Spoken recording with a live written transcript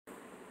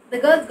The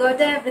girls got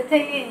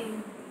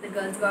everything. The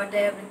girls got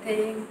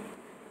everything.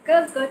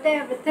 Girls got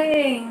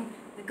everything.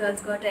 The girls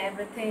got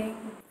everything.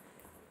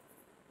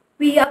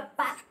 We are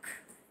back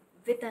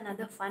with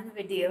another fun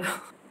video.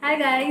 Hi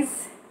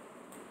guys.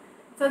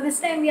 So this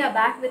time we are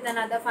back with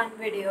another fun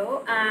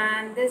video,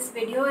 and this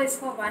video is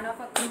for one of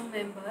our crew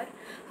member.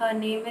 Her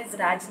name is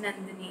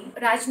Rajnandni.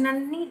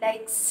 Rajnandni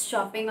likes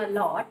shopping a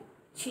lot.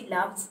 She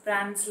loves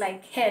brands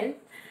like hell.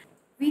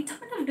 We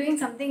thought of doing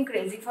something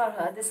crazy for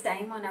her this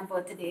time on her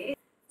birthday.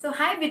 So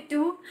hi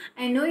Bittu,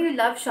 I know you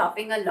love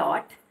shopping a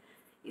lot.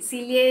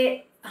 इसीलिए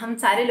हम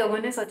सारे लोगों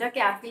ने सोचा कि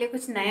आपके लिए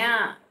कुछ नया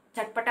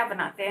चटपटा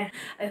बनाते हैं.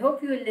 I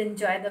hope you will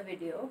enjoy the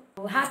video.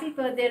 So, happy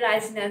birthday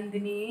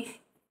Rajnandni.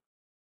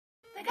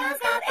 The girls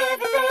got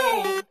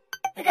everything.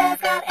 The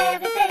girls got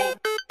everything.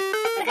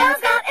 The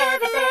girls got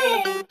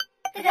everything.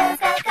 The girls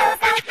got.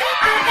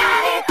 I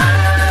got it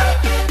all.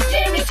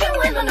 Jimmy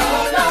Choo and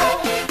Manolo.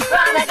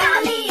 Prada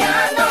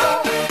Galliano.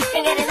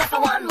 Can't get enough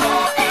of one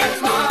more and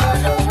more.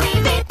 Louis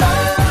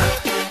Vuitton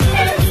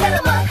and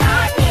Stella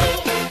McCartney.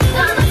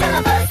 Donatella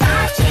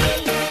Versace.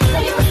 The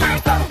newest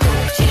line from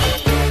Gucci.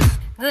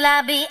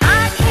 Gulabi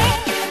Aankhen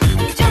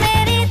जो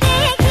मेरी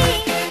देखी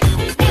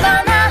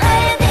दीवाना है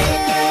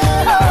दिल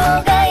हो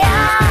गया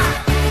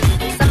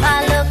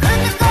संभालो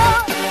खुद को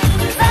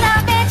जरा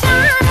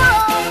पहचानो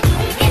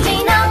ये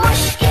जीना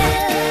मुश्किल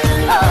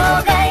हो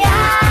गया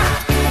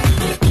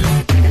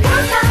The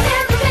girls got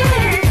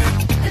everything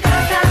The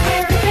girls got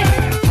everything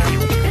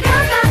The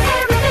girls got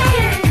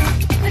everything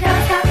The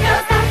girls got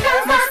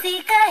मस्ती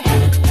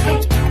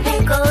कहीं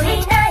कोई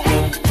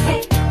नहीं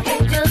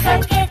जो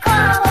सबके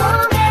ख्वाबों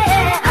में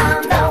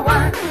I'm the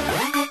one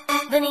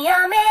दुनिया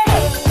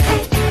मेरे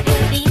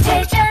पीछे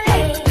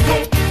चले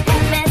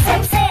मैं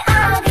सबसे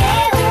आगे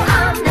हूँ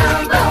I'm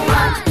number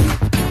one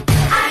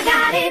I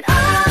got it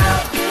all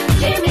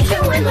Jimmy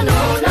Choo and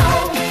Manolo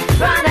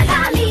Prada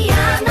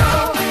Galliano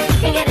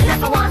Can't get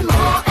enough of one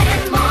more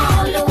and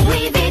more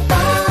Louis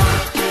Vuitton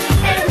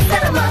and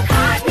Stella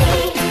McCartney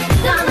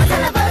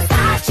Donatella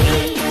Versace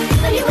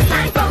The newest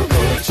line from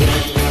Gucci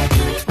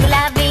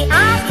गुलाबी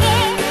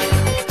आंखें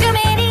जो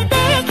मेरी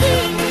देखी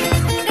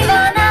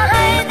दीवाना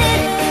है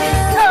दिल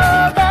हो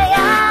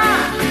गया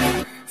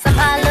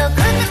संभालो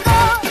खुद को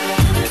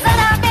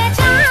जरा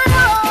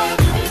पहचानो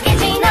ये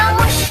जीना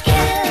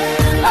मुश्किल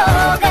हो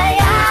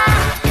गया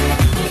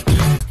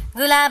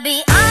गुलाबी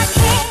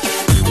आंखें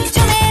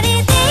जो मेरी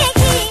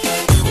देखी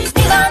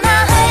दीवाना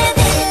है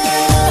दिल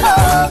हो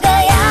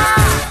गया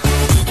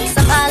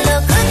संभालो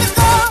खुद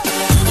को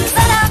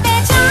जरा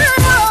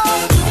पहचानो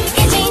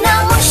ये जीना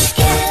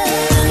मुश्किल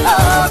हो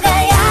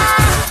गया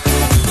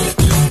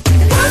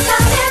The girls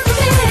got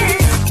everything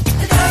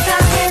The girls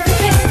got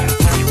everything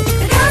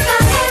The girls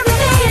got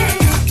everything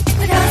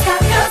The girls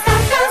got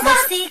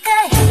मस्ती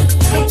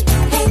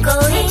कहीं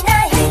कोई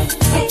नहीं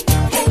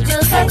जो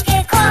सबके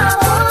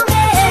ख्वाबों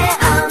में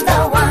I'm the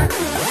one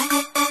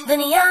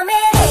दुनिया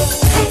मेरे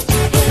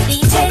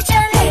पीछे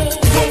चले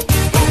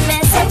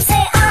मैं सबसे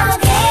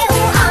आगे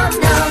हूँ I'm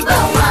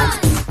number one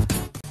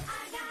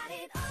I got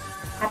it all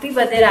Happy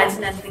birthday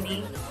Rajnandni.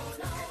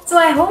 So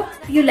I hope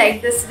you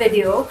like this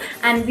video,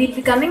 and we'll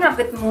be coming up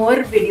with more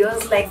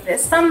videos like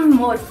this, some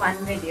more fun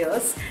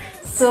videos.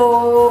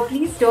 So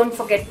please don't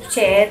forget to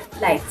share,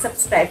 like,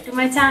 subscribe to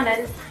my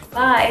channel.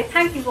 Bye.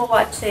 Thank you for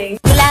watching.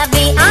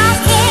 गुलाबी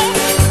आंखें